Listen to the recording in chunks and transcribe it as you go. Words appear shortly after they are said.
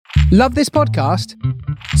Love this podcast?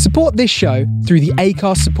 Support this show through the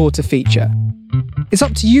Acast supporter feature. It's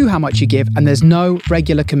up to you how much you give, and there's no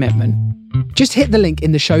regular commitment. Just hit the link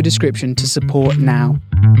in the show description to support now.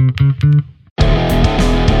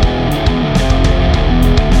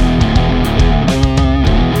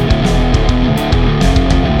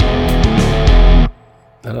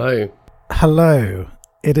 Hello. Hello.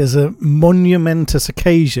 It is a monumentous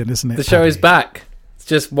occasion, isn't it? The show is back. It's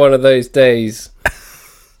just one of those days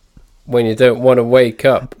when you don't want to wake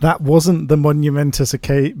up. That wasn't the momentous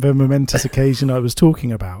occasion I was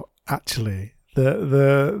talking about, actually.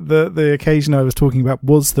 The occasion I was talking about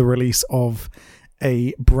was the release of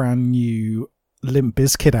a brand new Limp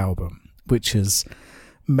Bizkit album, which has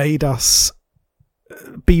made us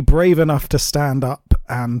be brave enough to stand up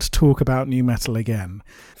and talk about new metal again.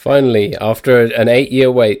 Finally, after an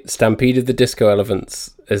 8-year wait, Stampede of the Disco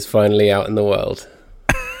Elephants is finally out in the world.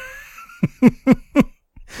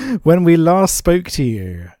 When we last spoke to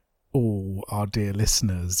you, all our dear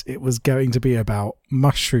listeners, it was going to be about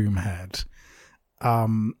Mushroomhead,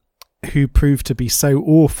 who proved to be so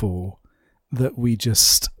awful that we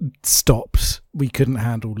just stopped. We couldn't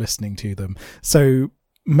handle listening to them. So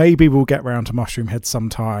maybe we'll get round to Mushroomhead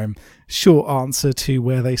sometime. Short answer to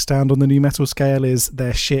where they stand on the new metal scale is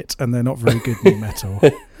they're shit and they're not very good new metal.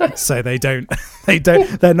 So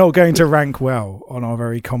they're not going to rank well on our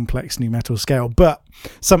very complex new metal scale. But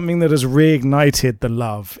something that has reignited the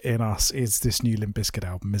love in us is this new Limp Bizkit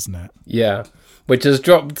album, isn't it? Yeah, which has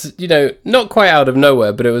dropped, not quite out of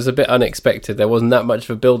nowhere, but it was a bit unexpected. There wasn't that much of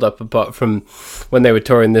a build-up apart from when they were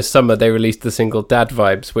touring this summer. They released the single Dad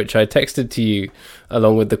Vibes, which I texted to you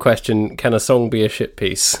along with the question, can a song be a shit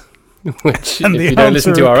piece? Which, if you don't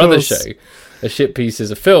listen to our other show, a shit piece is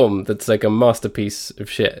a film that's like a masterpiece of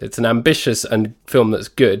shit. It's an ambitious and film that's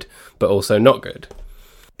good, but also not good.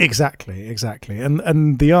 Exactly.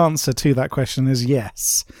 And the answer to that question is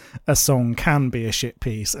yes, a song can be a shit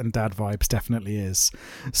piece, and Dad Vibes definitely is.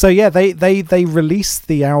 So yeah, they released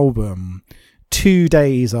the album 2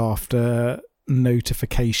 days after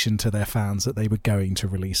notification to their fans that they were going to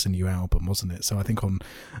release a new album, wasn't it? So I think on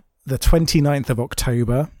the 29th of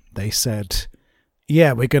October, they said,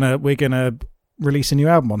 yeah, we're gonna release a new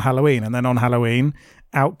album on Halloween. And then on Halloween,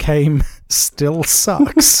 out came Still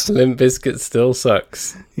Sucks. Limp Bizkit Still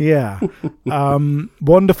Sucks. Yeah.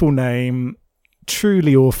 Wonderful name,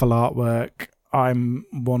 truly awful artwork. I'm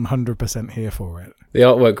 100% here for it. The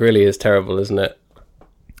artwork really is terrible, isn't it?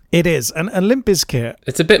 It is. And Limp Bizkit...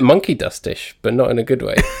 It's a bit monkey dustish, but not in a good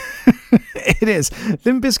way. It is.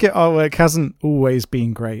 Limp Bizkit artwork hasn't always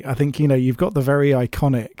been great. I think, you've got the very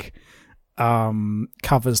iconic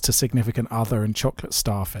covers to Significant Other and Chocolate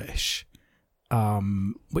Starfish,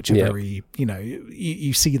 which are very,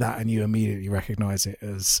 you see that and you immediately recognise it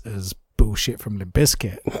as bullshit from Limp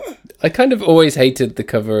Bizkit. I kind of always hated the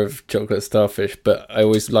cover of Chocolate Starfish, but I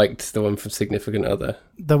always liked the one from Significant Other.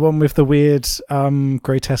 The one with the weird,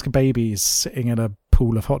 grotesque babies sitting in a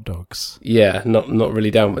pool of hot dogs. Yeah, not really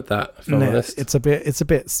down with that, if I'm honest. It's a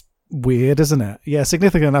bit weird, isn't it? Yeah,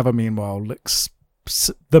 Significant Other, meanwhile, looks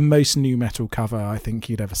the most new metal cover I think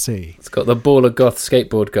you'd ever see. It's got the baller goth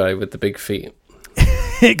skateboard guy with the big feet.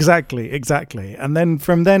 Exactly. And then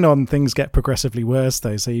from then on, things get progressively worse,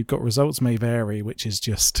 though. So you've got Results May Vary, which is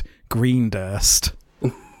just green dust.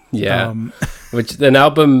 Yeah, which an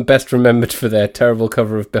album best remembered for their terrible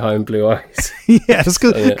cover of Behind Blue Eyes. Yes,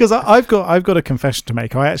 because I've got a confession to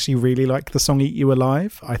make. I actually really like the song Eat You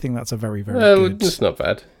Alive. I think that's a very, very good... It's not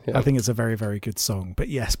bad. Yeah. I think it's a very, very good song. But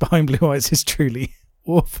yes, Behind Blue Eyes is truly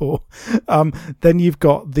awful. Then you've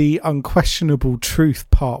got The Unquestionable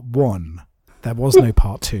Truth Part 1. There was no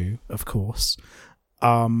Part 2, of course,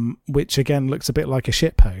 which again looks a bit like a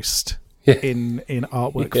shitpost in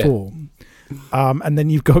artwork form. And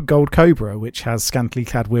then you've got Gold Cobra, which has scantily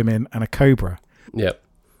clad women and a cobra. Yep.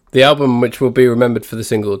 The album which will be remembered for the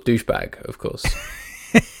single Douchebag, of course.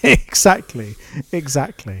 Exactly.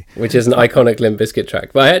 Which is an iconic Limp Bizkit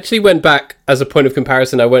track. But I actually went back, as a point of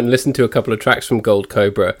comparison, I went and listened to a couple of tracks from Gold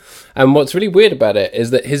Cobra. And what's really weird about it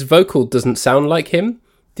is that his vocal doesn't sound like him.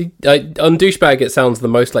 On Douchebag it sounds the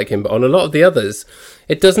most like him, but on a lot of the others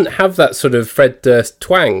it doesn't have that sort of Fred Durst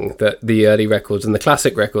twang that the early records and the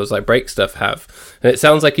classic records like Break Stuff have, and it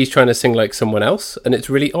sounds like he's trying to sing like someone else, and it's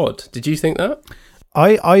really odd. Did you think that?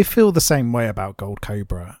 I feel the same way about Gold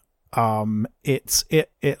Cobra.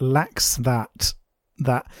 It lacks that,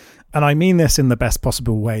 and I mean this in the best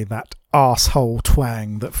possible way, that arsehole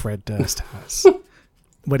twang that Fred Durst has.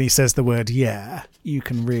 When he says the word yeah, you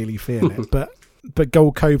can really feel it, but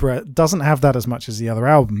Gold Cobra doesn't have that as much as the other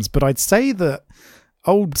albums. But I'd say that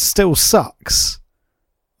old Still Sucks,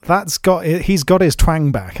 he's got his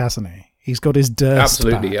twang back, hasn't he? He's got his Durst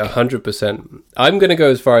Absolutely, back. 100%. I'm going to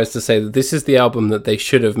go as far as to say that this is the album that they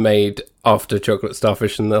should have made after Chocolate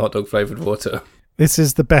Starfish and the Hot Dog Flavoured Water. This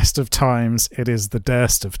is the best of times. It is the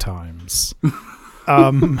Durst of times.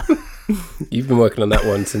 You've been working on that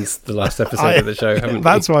one since the last episode of the show, haven't you?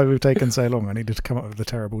 That's why we've taken so long. I needed to come up with a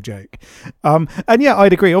terrible joke. And yeah,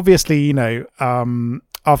 I'd agree. Obviously,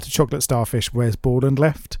 after Chocolate Starfish, Where's Borland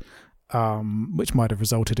left, which might have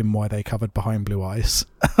resulted in why they covered Behind Blue Eyes.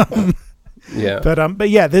 Yeah. But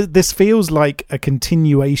yeah, this feels like a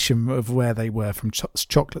continuation of where they were from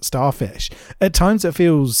Chocolate Starfish. At times it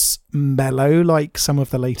feels mellow, like some of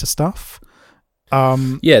the later stuff.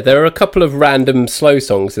 Yeah, there are a couple of random slow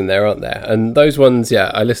songs in there, aren't there? And those ones, yeah,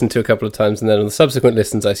 I listened to a couple of times, and then on the subsequent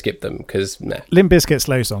listens I skipped them because nah. Limp Bizkit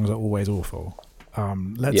slow songs are always awful.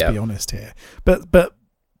 Let's be honest here. But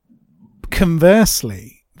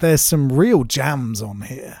conversely, there's some real jams on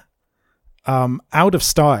here. Out of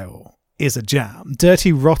Style is a jam.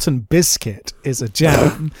 Dirty Rotten Biscuit is a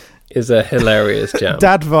jam. Is a hilarious jam.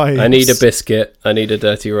 Dad Vibes. I need a biscuit. I need a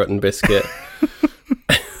Dirty Rotten Biscuit.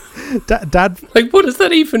 Dad. Like, what does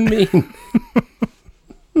that even mean?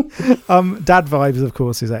 Dad Vibes, of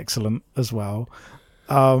course, is excellent as well.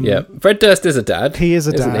 Yeah, Fred Durst is a dad. He is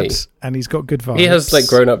a isn't dad, and he's got good vibes. He has like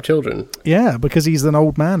grown-up children. Yeah, because he's an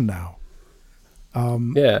old man now.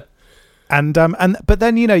 Yeah. And but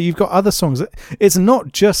then you've got other songs. It's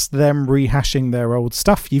not just them rehashing their old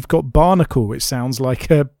stuff. You've got Barnacle, which sounds like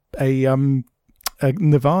a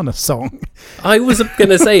Nirvana song. I was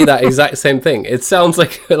going to say that exact same thing. It sounds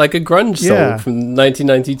like a grunge song from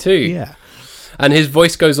 1992. Yeah. And his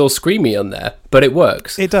voice goes all screamy on there, but it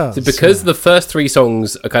works. It does. So because the first three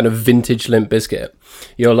songs are kind of vintage Limp Bizkit,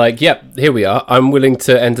 you're like, yep, here we are. I'm willing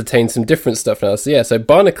to entertain some different stuff now. So yeah, so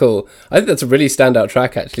Barnacle, I think that's a really standout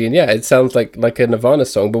track actually. And yeah, it sounds like a Nirvana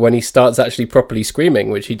song, but when he starts actually properly screaming,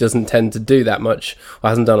 which he doesn't tend to do that much, or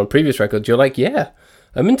hasn't done on previous records, you're like, yeah,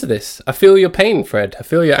 I'm into this. I feel your pain, Fred. I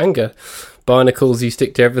feel your anger. Barnacles, you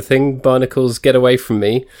stick to everything. Barnacles, get away from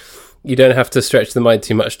me. You don't have to stretch the mind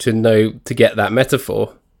too much to get that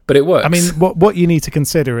metaphor, but it works. I mean, what you need to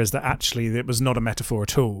consider is that actually it was not a metaphor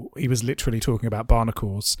at all. He was literally talking about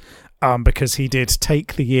barnacles, because he did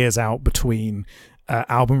take the years out between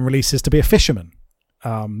album releases to be a fisherman.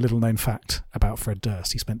 Little known fact about Fred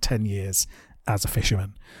Durst: he spent 10 years as a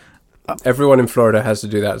fisherman. Everyone in Florida has to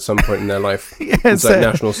do that at some point in their life. It's like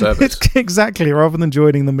national service. Exactly. Rather than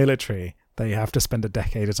joining the military, they have to spend a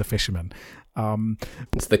decade as a fisherman.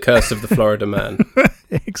 It's the curse of the Florida man.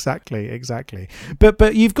 Exactly.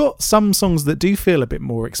 But you've got some songs that do feel a bit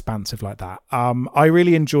more expansive like that. I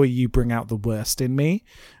really enjoy You Bring Out the Worst in Me,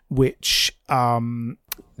 which...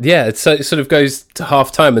 yeah, it sort of goes to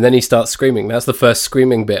half time and then he starts screaming. That's the first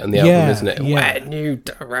screaming bit on the album, isn't it? Yeah. When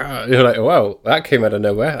you're like, wow, that came out of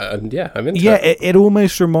nowhere. And yeah, I'm into it. It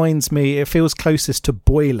almost reminds me, it feels closest to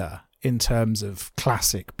Boiler in terms of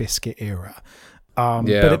classic Bizkit era.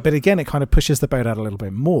 But again, it kind of pushes the boat out a little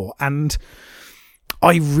bit more. And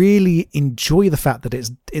I really enjoy the fact that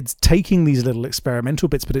it's taking these little experimental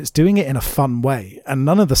bits, but it's doing it in a fun way. And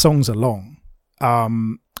none of the songs are long.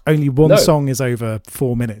 Only one song is over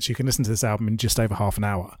 4 minutes. You can listen to this album in just over half an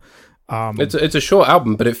hour. It's a short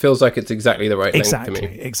album, but it feels like it's exactly the right length to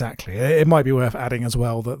me. Exactly. It might be worth adding as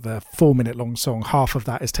well that the 4 minute long song, half of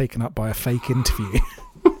that is taken up by a fake interview.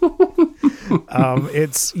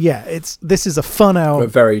 This is a fun album. A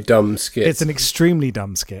very dumb skit. It's an extremely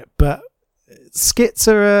dumb skit, but skits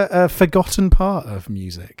are a forgotten part of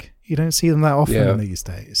music. You don't see them that often these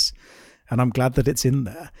days, and I'm glad that it's in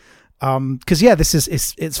there. Because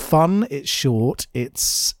it's fun, it's short,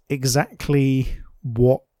 it's exactly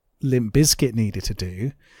what Limp Bizkit needed to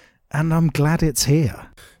do, and I'm glad it's here.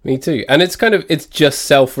 Me too. And it's just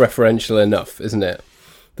self-referential enough, isn't it?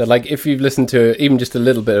 That like if you've listened to even just a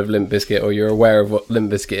little bit of Limp Bizkit, or you're aware of what Limp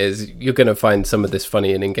Bizkit is, you're going to find some of this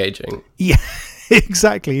funny and engaging. Yeah,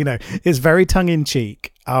 exactly. It's very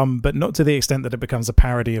tongue-in-cheek, but not to the extent that it becomes a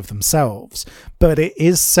parody of themselves. But it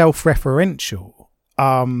is self-referential.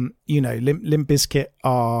 Limp Bizkit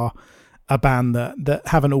are a band that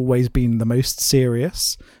haven't always been the most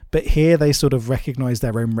serious, but here they sort of recognise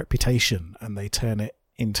their own reputation and they turn it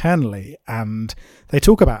internally, and they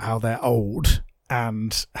talk about how they're old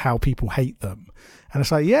and how people hate them, and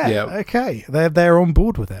it's like okay, they're on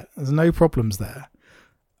board with it. There's no problems there,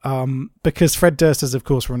 because Fred Durst is of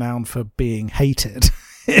course renowned for being hated.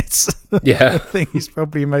 It's the thing he's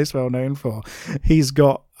probably most well known for. He's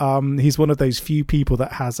got he's one of those few people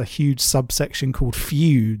that has a huge subsection called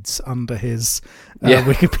feuds under his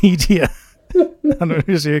Wikipedia. on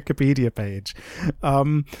his Wikipedia page.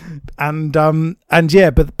 And yeah,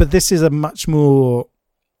 but this is a much more,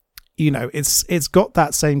 it's got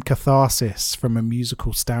that same catharsis from a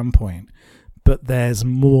musical standpoint, but there's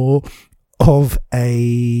more of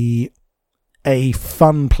a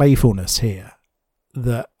fun playfulness here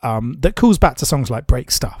that calls back to songs like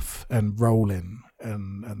Break Stuff and Rollin'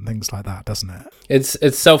 and things like that, doesn't it?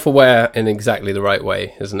 It's self-aware in exactly the right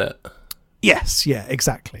way, isn't it? Yes, yeah,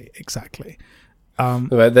 exactly.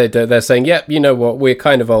 They're saying, yep, you know what, we're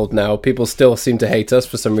kind of old now. People still seem to hate us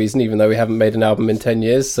for some reason, even though we haven't made an album in 10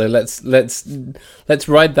 years. So let's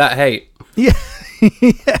ride that hate. Yeah,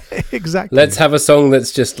 yeah, exactly. Let's have a song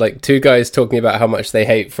that's just like two guys talking about how much they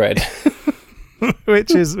hate Fred.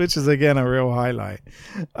 which is again a real highlight.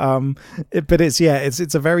 But it's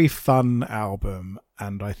a very fun album,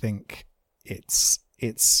 and I think it's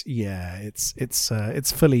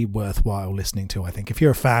fully worthwhile listening to. I think if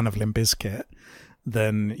you're a fan of Limp Bizkit,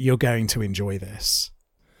 then you're going to enjoy this.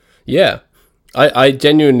 Yeah. I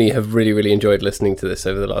genuinely have really, really enjoyed listening to this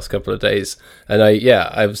over the last couple of days. And I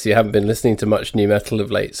obviously haven't been listening to much new metal of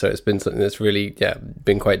late, so it's been something that's really,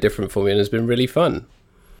 been quite different for me and has been really fun.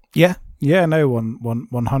 Yeah, no,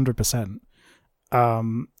 100%.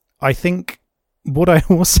 I think what I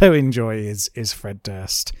also enjoy is Fred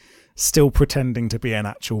Durst still pretending to be an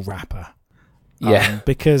actual rapper. Yeah.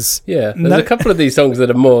 Because... Yeah, there's a couple of these songs that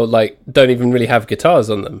are more like, don't even really have guitars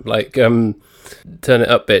on them. Like, Turn It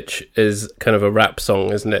Up Bitch is kind of a rap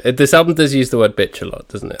song, isn't it? This album does use the word bitch a lot,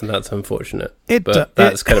 doesn't it? And that's unfortunate.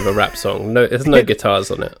 That's kind of a rap song. No, there's no guitars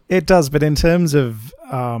on it. It does, but in terms of...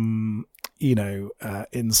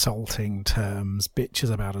 insulting terms, bitch is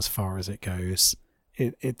about as far as it goes.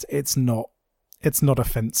 It's not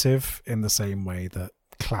offensive in the same way that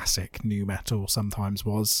classic nu metal sometimes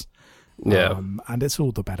was. Yeah. And it's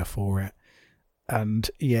all the better for it.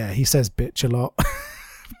 And yeah, he says bitch a lot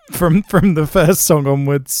from the first song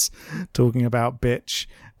onwards, talking about bitch.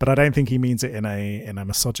 But I don't think he means it in a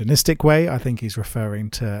misogynistic way. I think he's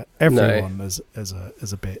referring to everyone as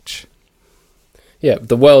a bitch. Yeah,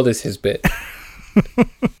 the world is his bitch.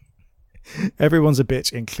 Everyone's a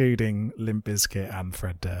bitch, including Limp Bizkit and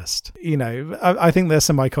Fred Durst. I think there's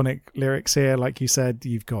some iconic lyrics here. Like you said,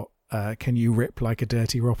 you've got "Can you rip like a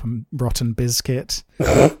dirty rotten biscuit?"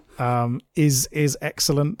 is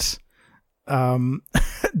excellent.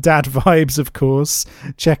 Dad vibes, of course.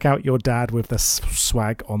 Check out your dad with the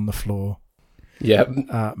swag on the floor. Yeah.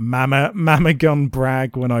 Mama gun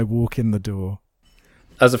brag when I walk in the door.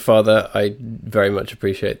 As a father, I very much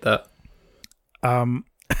appreciate that.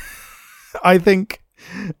 I think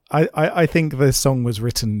this song was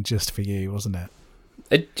written just for you, wasn't it?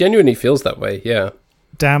 It genuinely feels that way, yeah.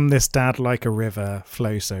 Damn this dad like a river,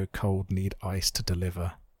 flow so cold, need ice to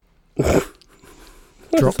deliver.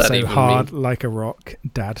 Drop so hard like a rock,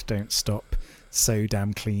 dad don't stop, so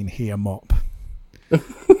damn clean he a mop.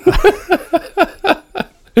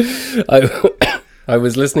 I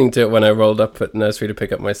was listening to it when I rolled up at nursery to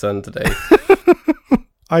pick up my son today.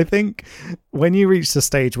 I think when you reach the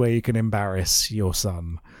stage where you can embarrass your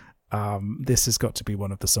son, this has got to be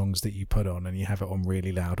one of the songs that you put on and you have it on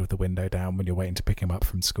really loud with the window down when you're waiting to pick him up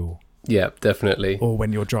from school. Yeah, definitely. Or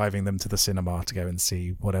when you're driving them to the cinema to go and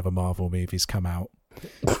see whatever Marvel movies come out.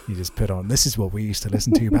 You just put on, this is what we used to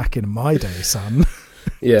listen to back in my day, son.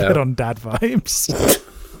 Yeah. Put on dad vibes.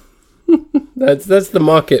 That's the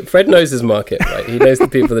market. Fred knows his market, right? He knows the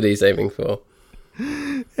people that he's aiming for.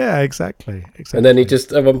 Yeah, exactly. And then he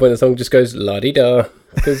just, at one point, the song just goes la-di-da,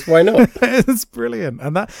 because why not? It's brilliant.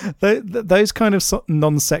 And those kind of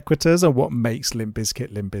non sequiturs are what makes Limp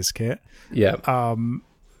Bizkit Limp Bizkit. Yeah.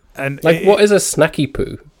 And what is a snacky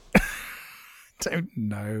poo? Don't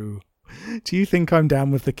know. Do you think I'm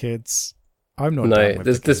down with the kids? I'm not. No,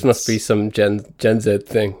 this must be some Gen Z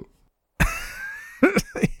thing.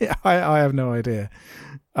 Yeah, I have no idea.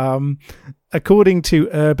 According to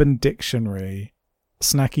Urban Dictionary,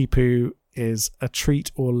 snacky poo is a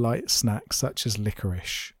treat or light snack such as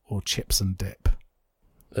licorice or chips and dip.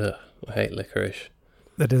 Ugh, I hate licorice.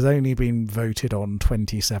 That has only been voted on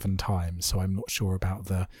 27 times, so I'm not sure about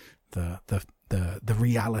the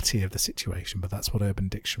reality of the situation, but that's what Urban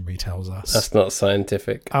Dictionary tells us. That's not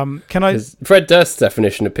scientific. Fred Durst's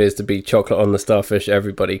definition appears to be chocolate on the starfish,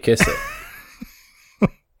 everybody kiss it.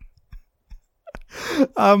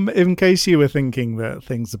 In case you were thinking that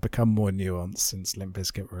things have become more nuanced since Limp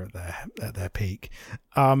Bizkit were at their peak,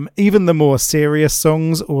 even the more serious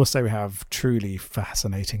songs also have truly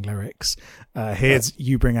fascinating lyrics. Here's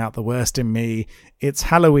You Bring Out the Worst in Me. It's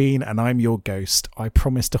Halloween and I'm your ghost. I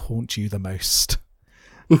promise to haunt you the most.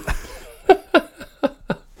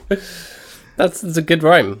 That's a good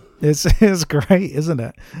rhyme. It's great, isn't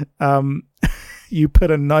it? You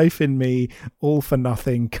put a knife in me, all for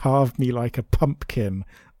nothing, carved me like a pumpkin,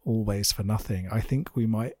 always for nothing. I think we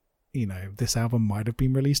might, this album might have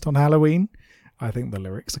been released on Halloween. I think the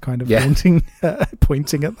lyrics are kind of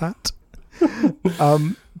pointing at that.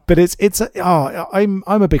 But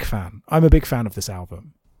I'm a big fan. I'm a big fan of this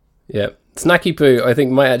album. Yeah. Snacky Poo, I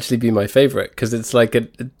think, might actually be my favourite because it's like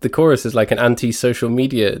the chorus is like an anti-social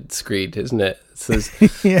media screed, isn't it? It says,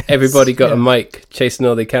 yes, everybody got a mic, chasing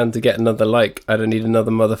all they can to get another like. I don't need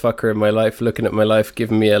another motherfucker in my life looking at my life,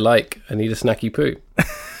 giving me a like. I need a Snacky Poo.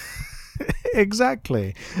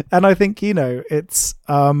 Exactly. And I think, it's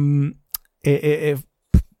it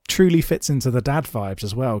truly fits into the dad vibes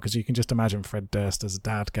as well, because you can just imagine Fred Durst as a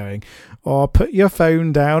dad going, put your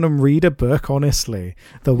phone down and read a book, honestly.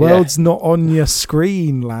 The world's not on your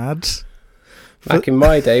screen, lad. Back in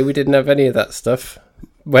my day, we didn't have any of that stuff.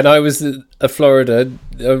 When I was a Florida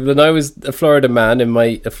man,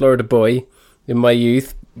 a Florida boy in my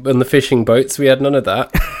youth, on the fishing boats, we had none of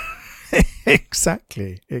that.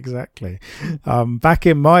 Exactly. Back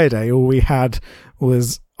in my day, all we had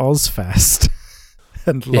was Ozfest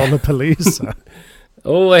and Lollapalooza.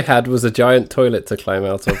 All I had was a giant toilet to climb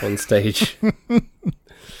out of on stage.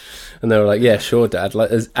 And they were like, yeah, sure, Dad, like,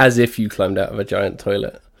 as if you climbed out of a giant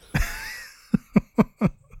toilet.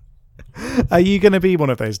 Are you going to be one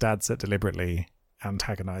of those dads that deliberately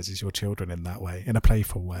antagonizes your children in that way, in a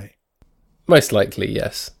playful way? Most likely,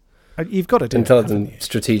 yes. You've got to do tell them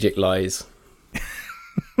strategic lies.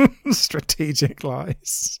 Strategic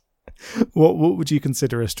lies. What would you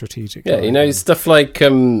consider a strategic lie? Yeah, stuff like,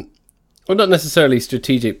 well, not necessarily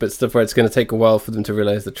strategic, but stuff where it's going to take a while for them to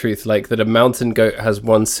realize the truth, like that a mountain goat has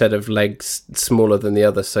one set of legs smaller than the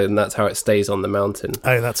other, so that's how it stays on the mountain.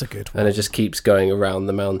 Oh, that's a good one. And it just keeps going around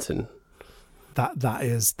the mountain. That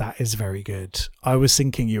is very good. I was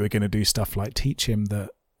thinking you were going to do stuff like teach him that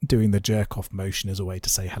doing the jerk off motion is a way to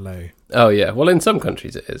say hello. Oh yeah, well in some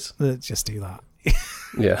countries it is. Just do that.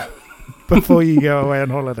 Yeah. Before you go away on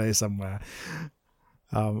holiday somewhere.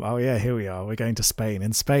 Here we are. We're going to Spain.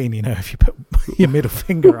 In Spain, if you put your middle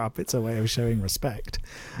finger up, it's a way of showing respect.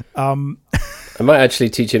 I might actually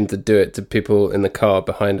teach him to do it to people in the car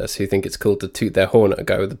behind us who think it's cool to toot their horn at a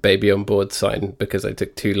guy with a baby on board sign because they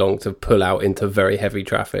took too long to pull out into very heavy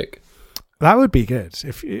traffic. That would be good,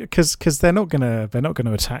 because they're not gonna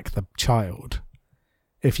attack the child.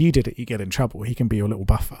 If you did it, you get in trouble. He can be your little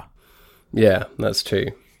buffer. Yeah, that's true.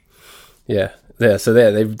 Yeah. So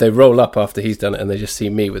they roll up after he's done it, and they just see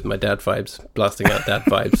me with my dad vibes, blasting out dad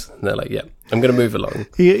vibes, and they're like, "Yeah, I'm gonna move along."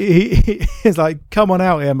 He's like, "Come on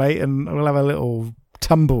out here, mate, and we'll have a little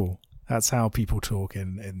tumble." That's how people talk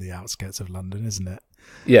in the outskirts of London, isn't it?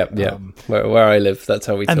 Yeah. Where I live, that's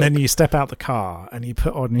how we talk. And then you step out the car and you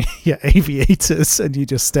put on your aviators and you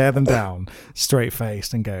just stare them down straight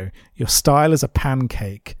faced and go, "Your style is a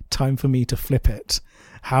pancake. Time for me to flip it.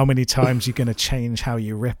 How many times you going to change how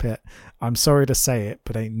you rip it? I'm sorry to say it,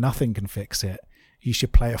 but ain't nothing can fix it. You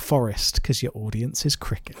should play a forest because your audience is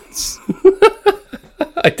crickets."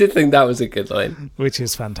 I did think that was a good line. Which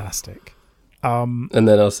is fantastic. And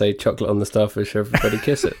then I'll say chocolate on the starfish, everybody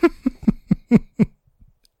kiss it.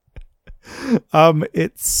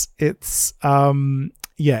 It's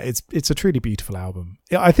a truly beautiful album.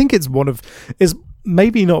 I think it's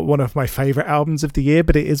maybe not one of my favorite albums of the year,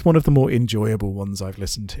 but it is one of the more enjoyable ones I've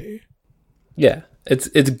listened to. Yeah, its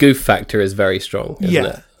goof factor is very strong, isn't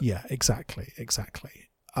it? Yeah, exactly.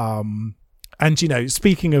 And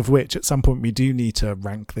speaking of which, at some point we do need to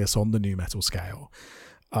rank this on the nu metal scale.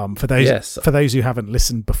 For those who haven't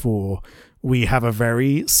listened before, we have a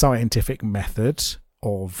very scientific method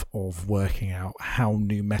of working out how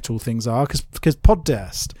nu metal things are, because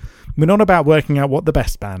Poddurst, we're not about working out what the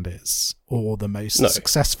best band is or the most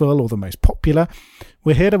successful or the most popular.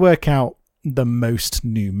 We're here to work out the most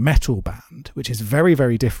nu metal band, which is very,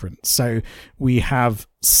 very different. So we have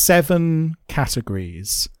 7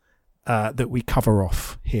 categories that we cover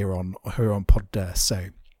off here on Poddurst. So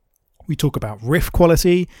we talk about riff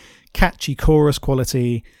quality, catchy chorus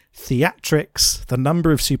quality, theatrics, the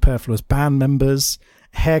number of superfluous band members,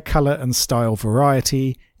 hair colour and style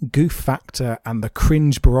variety, goof factor, and the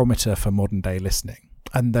cringe barometer for modern day listening.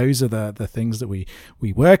 And those are the things that we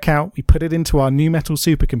work out. We put it into our nu metal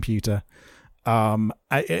supercomputer.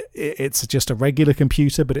 It's just a regular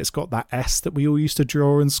computer, but it's got that S that we all used to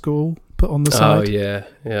draw in school put on the side. Oh yeah.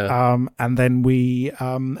 And then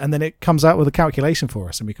and then it comes out with a calculation for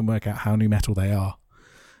us, and we can work out how nu metal they are.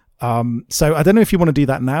 So I don't know if you want to do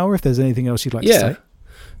that now, or if there's anything else you'd like to say.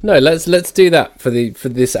 No, let's do that for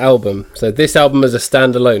this album. So this album as a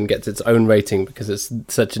standalone gets its own rating because it's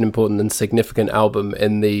such an important and significant album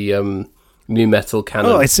in the new metal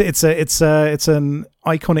canon. Oh, it's an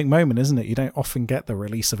iconic moment, isn't it? You don't often get the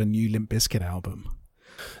release of a new Limp Bizkit album.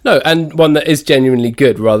 No, and one that is genuinely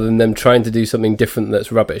good rather than them trying to do something different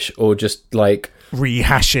that's rubbish or just like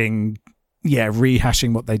rehashing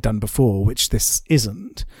what they'd done before, which this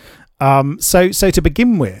isn't. So to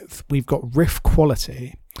begin with, we've got riff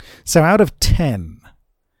quality. So out of 10,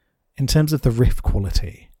 in terms of the riff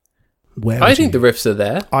quality, I think the riffs are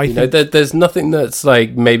there. There's nothing that's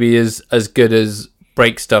like maybe as good as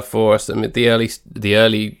Break Stuff or some the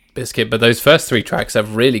early Bizkit, but those first 3 tracks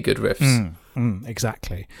have really good riffs.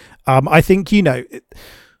 Exactly. I think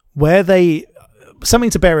something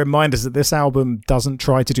to bear in mind is that this album doesn't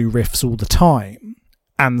try to do riffs all the time,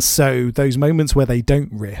 and so those moments where they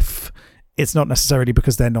don't riff, it's not necessarily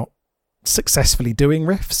because they're not successfully doing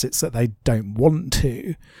riffs, it's that they don't want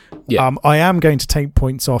to. I am going to take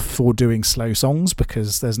points off for doing slow songs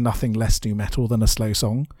because there's nothing less new metal than a slow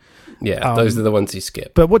song. Those are the ones you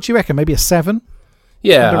skip. But what do you reckon, maybe a 7?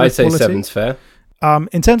 I'd say 7's fair.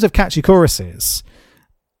 In terms of catchy choruses,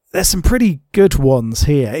 there's some pretty good ones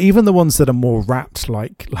here, even the ones that are more rapped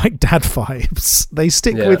like Dad Vibes. They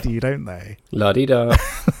stick with you, don't they? La-di-da.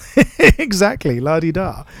 Exactly,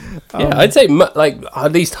 la-di-da. I'd say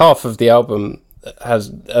at least half of the album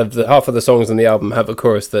half of the songs on the album have a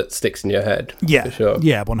chorus that sticks in your head. Yeah, for sure.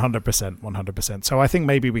 Yeah, 100%. So I think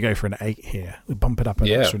maybe we go for an 8 here. We bump it up an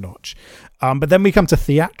extra notch. But then we come to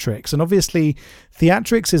Theatrics, and obviously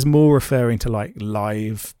Theatrics is more referring to like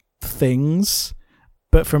live things.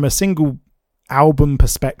 But from a single album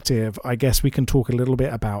perspective, I guess we can talk a little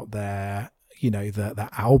bit about their, the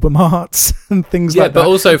album arts and things like that. Yeah, but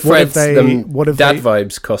also Fred's Dad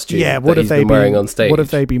Vibes costume that he's been wearing on stage. What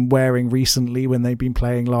have they been wearing recently when they've been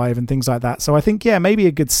playing live and things like that? So I think, maybe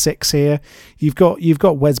a good 6 here. You've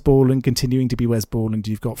got Wes Borland continuing to be Wes Borland.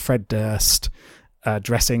 You've got Fred Durst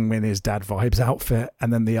dressing in his Dad Vibes outfit,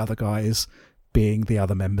 and then the other guys being the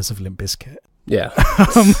other members of Limp Bizkit. Yeah.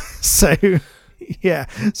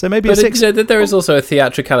 So maybe a 6. There is also a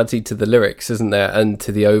theatricality to the lyrics, isn't there, and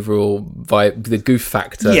to the overall vibe, the goof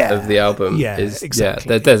factor of the album. Yeah,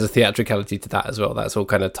 exactly. There's a theatricality to that as well. That's all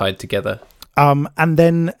kind of tied together. And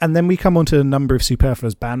then we come on to a number of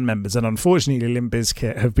Superfluous band members, and unfortunately Limp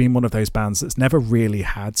Bizkit have been one of those bands that's never really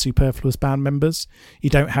had Superfluous band members. You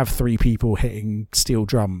don't have 3 people hitting steel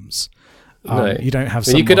drums. No. You don't have.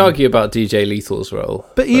 You could argue about DJ Lethal's role,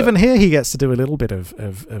 but even here he gets to do a little bit of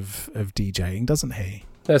DJing, doesn't he?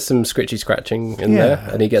 There's some scritchy scratching in there,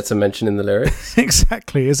 and he gets a mention in the lyrics.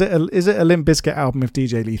 Exactly. Is it a Limp Bizkit album if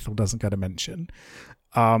DJ Lethal doesn't get a mention?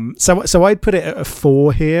 So I'd put it at a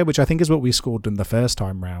 4 here, which I think is what we scored in the first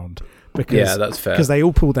time round. Because, that's fair. Because they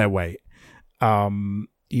all pull their weight.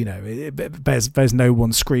 There's no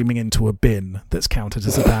one screaming into a bin that's counted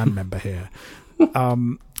as a band member here.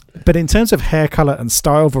 But in terms of hair colour and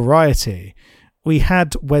style variety, we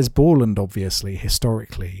had Wes Borland, obviously,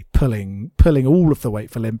 historically, pulling all of the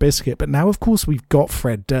weight for Limp Bizkit. But now, of course, we've got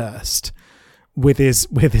Fred Durst with his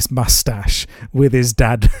mustache, with his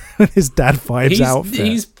dad vibes outfit.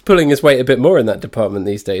 He's pulling his weight a bit more in that department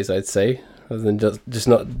these days, I'd say, rather than just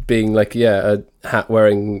not being like a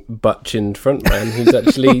hat-wearing, butt-chinned frontman. He's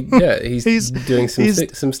actually, he's doing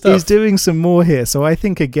some stuff. He's doing some more here. So I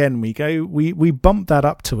think, again, we bump that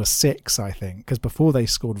up to a 6, I think, because before they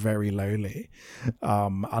scored very lowly,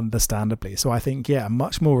 understandably. So I think, a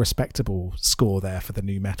much more respectable score there for the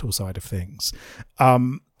new metal side of things.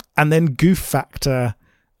 And then goof factor,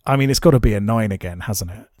 I mean, it's got to be a 9 again,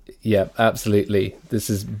 hasn't it? Yeah, absolutely. This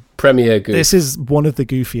is premier goof. This is one of the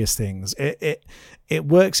goofiest things. It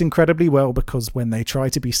works incredibly well because when they try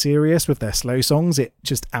to be serious with their slow songs, it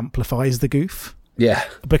just amplifies the goof. Yeah.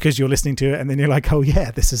 Because you're listening to it and then you're like, oh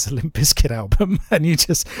yeah, this is a Limp Bizkit album. And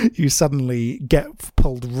you suddenly get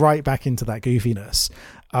pulled right back into that goofiness.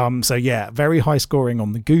 Very high scoring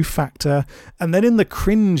on the goof factor. And then in the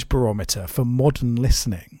cringe barometer for modern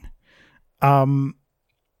listening,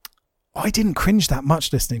 I didn't cringe that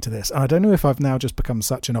much listening to this. And I don't know if I've now just become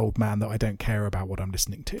such an old man that I don't care about what I'm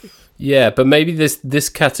listening to. Yeah, but maybe this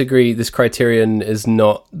category, this criterion is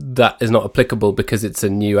not applicable because it's a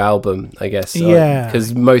new album, I guess. Yeah.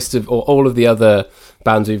 Because most of all of the other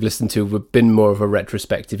bands we've listened to have been more of a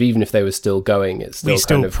retrospective, even if they were still going. We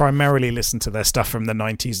still primarily listen to their stuff from the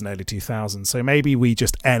 90s and early 2000s. So maybe we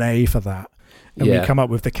just NA for that. And we come up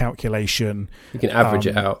with the calculation. We can average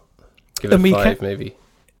it out. Give it 5 maybe.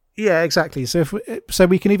 Yeah, exactly. So so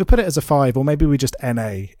we can either put it as a 5, or maybe we just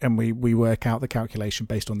NA and we work out the calculation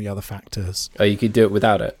based on the other factors. Oh, you could do it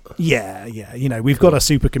without it. Yeah. We've got a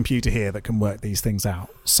supercomputer here that can work these things out.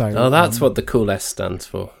 So that's what the cool S stands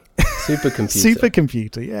for. Supercomputer.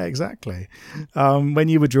 Supercomputer. Yeah, exactly. When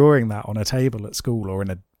you were drawing that on a table at school or in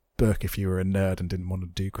a book, if you were a nerd and didn't want to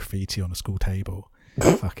do graffiti on a school table,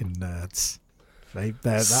 fucking nerds.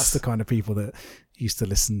 That's the kind of people that used to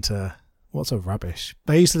listen to. What's a rubbish?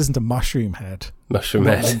 They used to listen to Mushroomhead.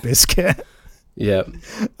 Mushroomhead. Biscuit. Yeah.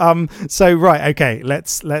 So right, okay.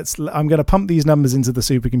 Let's. I'm going to pump these numbers into the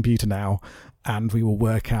supercomputer now, and we will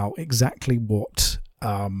work out exactly what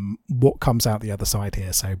comes out the other side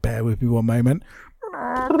here. So bear with me one moment.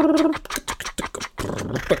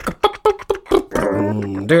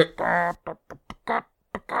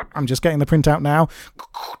 I'm just getting the printout now.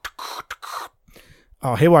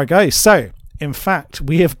 Oh, here I go. So, in fact,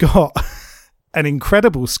 we have got an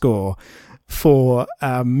incredible score for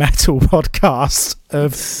a metal podcast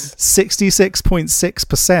of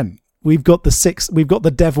 66.6%. We've got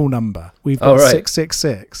the devil number. We've got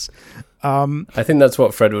 666. I think that's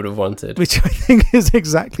what Fred would have wanted. Which I think is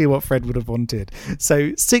exactly what Fred would have wanted.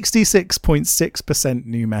 So 66.6%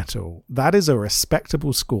 new metal. That is a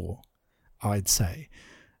respectable score, I'd say.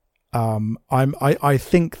 I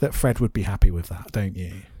think that Fred would be happy with that, don't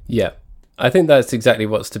you? Yeah. I think that's exactly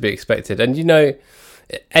what's to be expected. And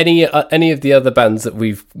any of the other bands that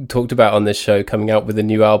we've talked about on this show coming out with a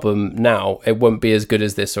new album now, it won't be as good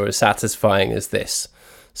as this or as satisfying as this.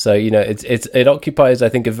 So it occupies, I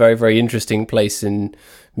think, a very, very interesting place in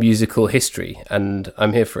musical history, and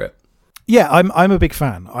I'm here for it. Yeah, I'm a big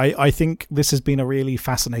fan. I think this has been a really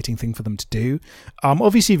fascinating thing for them to do.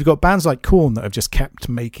 Obviously, you've got bands like Korn that have just kept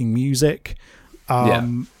making music.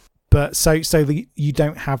 But you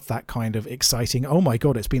don't have that kind of exciting, oh my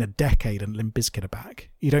God, it's been a decade and Limp Bizkit are back.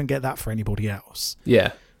 You don't get that for anybody else.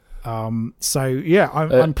 Yeah. I'm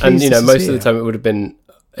pleased. And most of the time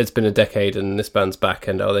it's been a decade and this band's back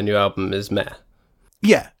and their new album is meh.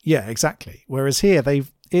 Yeah, exactly. Whereas here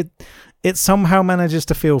it somehow manages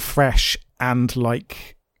to feel fresh and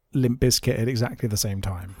like Limp Bizkit at exactly the same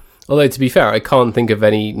time. Although, to be fair, I can't think of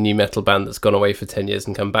any new metal band that's gone away for 10 years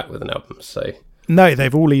and come back with an album, so... No,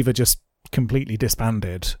 they've all either just completely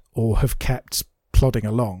disbanded or have kept plodding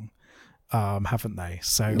along, haven't they?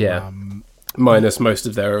 So yeah, minus most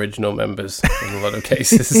of their original members in a lot of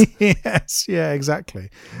cases. Yes, yeah, exactly.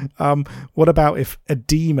 What about if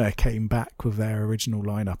Edema came back with their original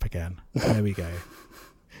lineup again? There we go.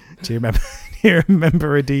 Do you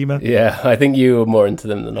remember Edema? Yeah, I think you were more into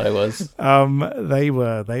them than I was. They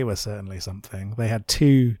were certainly something. They had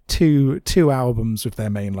two albums with their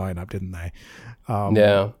main lineup, didn't they?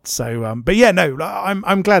 Yeah. So, but yeah, no,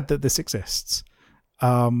 I'm glad that this exists.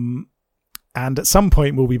 And at some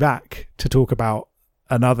point we'll be back to talk about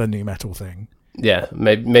another new metal thing. Yeah,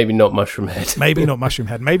 maybe not Mushroomhead. Maybe not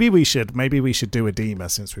Mushroomhead. Maybe we should do Edema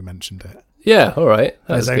since we mentioned it. Yeah, all right.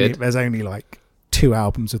 That's good. There's only like 2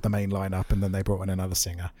 albums with the main lineup, and then they brought in another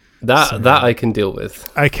singer. That I can deal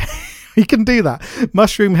with. Okay, we can do that.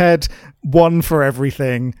 Mushroomhead, one for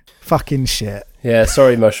everything. Fucking shit. Yeah,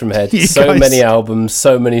 sorry, Mushroomhead. So many albums,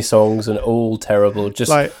 so many songs, and all terrible.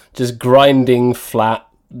 Just grinding flat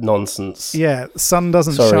nonsense. Yeah, sun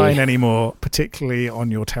doesn't shine anymore, particularly on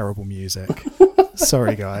your terrible music.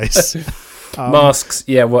 Sorry, guys. Masks,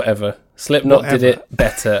 yeah, whatever. Slipknot did it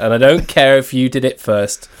better, and I don't care if you did it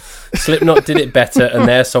first. Slipknot did it better, and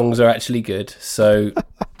their songs are actually good. So,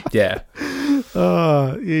 yeah.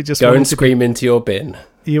 You just go and scream into your bin.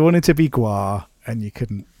 You wanted to be Gwar, and you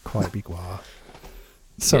couldn't quite be Gwar.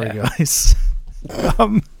 Sorry, guys.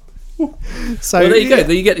 So there you go.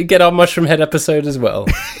 You get our Mushroomhead episode as well.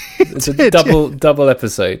 It's a double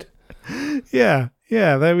episode. Yeah.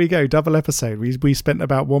 There we go. Double episode. We spent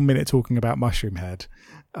about 1 minute talking about Mushroomhead,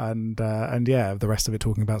 and the rest of it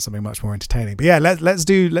talking about something much more entertaining. But yeah, let's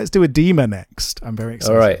do Edema next. I'm very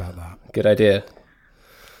excited about that. Good idea.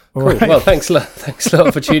 All cool. Right. Well, thanks a lot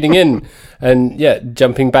for tuning in, and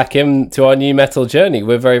jumping back into our new metal journey.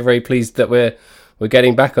 We're very, very pleased that we're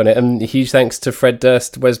getting back on it, and a huge thanks to Fred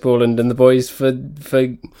Durst, Wes Borland, and the boys for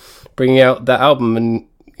bringing out that album and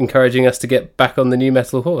encouraging us to get back on the new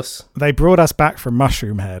metal horse. They brought us back from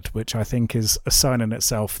Mushroomhead, which I think is a sign in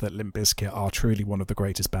itself that Limp Bizkit are truly one of the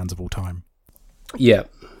greatest bands of all time. Yeah,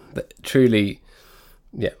 truly.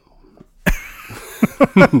 Yeah.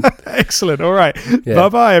 Excellent. All right.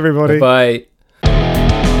 Bye-bye, everybody. Bye.